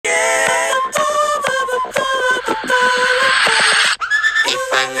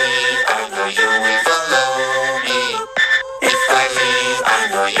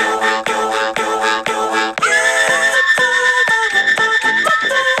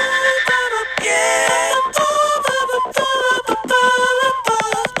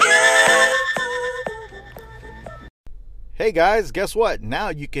Hey guys, guess what? Now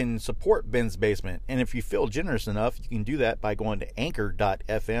you can support Ben's Basement. And if you feel generous enough, you can do that by going to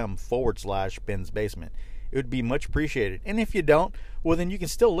anchor.fm/Ben's Basement. It would be much appreciated. And if you don't, well, then you can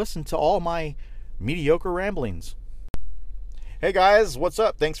still listen to all my mediocre ramblings. Hey guys, what's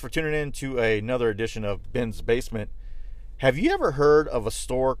up? Thanks for tuning in to another edition of Ben's Basement. Have you ever heard of a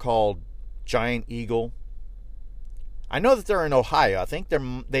store called Giant Eagle? I know that they're in Ohio. I think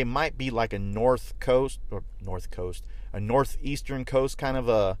they might be like a northeastern coast kind of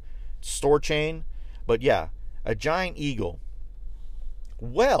a store chain. But yeah, a Giant Eagle.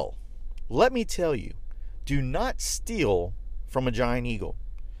 Well, let me tell you, do not steal from a Giant Eagle,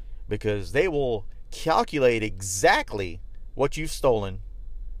 because they will calculate exactly what you've stolen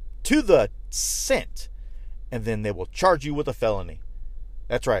to the cent, and then they will charge you with a felony.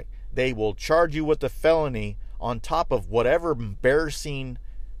 That's right. They will charge you with a felony on top of whatever embarrassing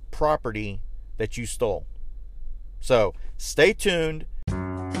property that you stole. So stay tuned.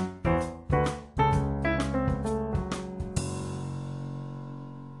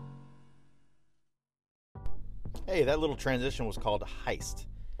 Hey, that little transition was called a heist.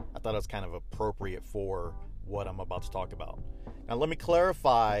 I thought it was kind of appropriate for what I'm about to talk about. Now let me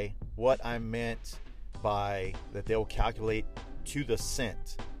clarify what I meant by that they'll calculate to the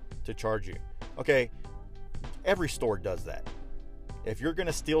cent to charge you. Okay, every store does that. If you're going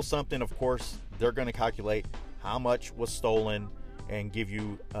to steal something, of course, they're going to calculate how much was stolen and give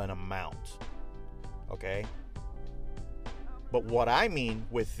you an amount. Okay? But what I mean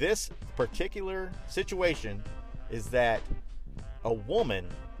with this particular situation is that a woman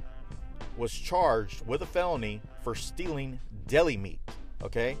was charged with a felony for stealing deli meat.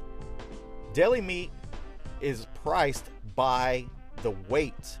 Okay? Deli meat is priced by the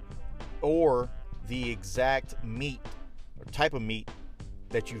weight or the exact meat or type of meat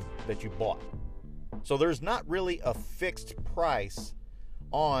that you bought. So there's not really a fixed price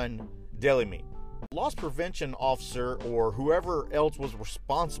on deli meat. Loss prevention officer or whoever else was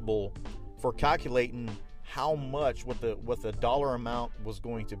responsible for calculating how much what the dollar amount was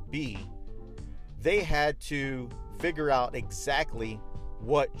going to be, they had to figure out exactly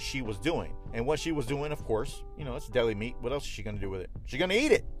what she was doing. And what she was doing, of course, it's deli meat. What else is she going to do with it? She's going to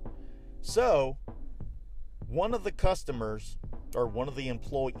eat it. So one of the customers, or one of the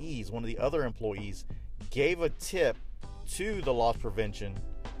other employees gave a tip to the loss prevention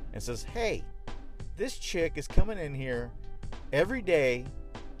and says, hey, this chick is coming in here every day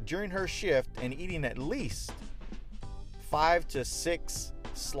during her shift and eating at least 5 to 6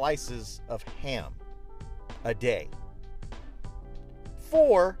 slices of ham a day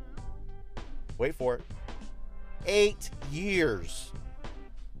for, wait for it, 8 years,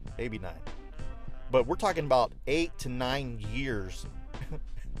 maybe 9. But we're talking about 8 to 9 years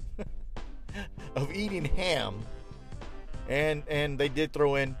of eating ham. And they did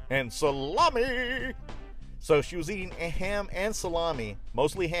throw in and salami. So she was eating ham and salami,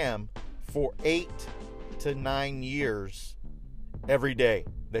 mostly ham, for 8 to 9 years every day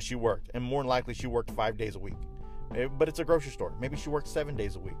that she worked. And more than likely she worked 5 days a week. But it's a grocery store. Maybe she worked 7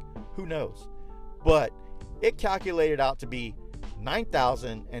 days a week. Who knows? But it calculated out to be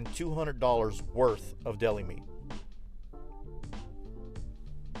 $9,200 worth of deli meat.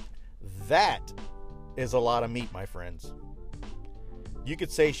 That is a lot of meat, my friends. You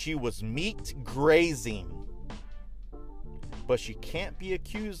could say she was meat grazing. But she can't be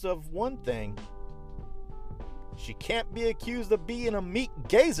accused of one thing. She can't be accused of being a meat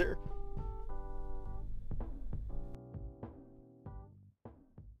gazer.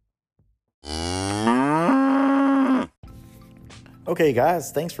 Okay,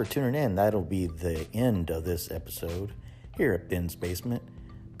 guys, thanks for tuning in. That'll be the end of this episode here at Ben's Basement.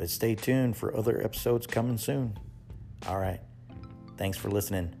 But stay tuned for other episodes coming soon. All right. Thanks for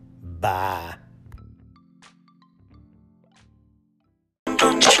listening. Bye. Baby,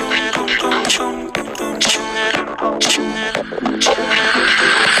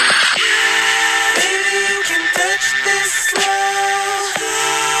 you can touch this.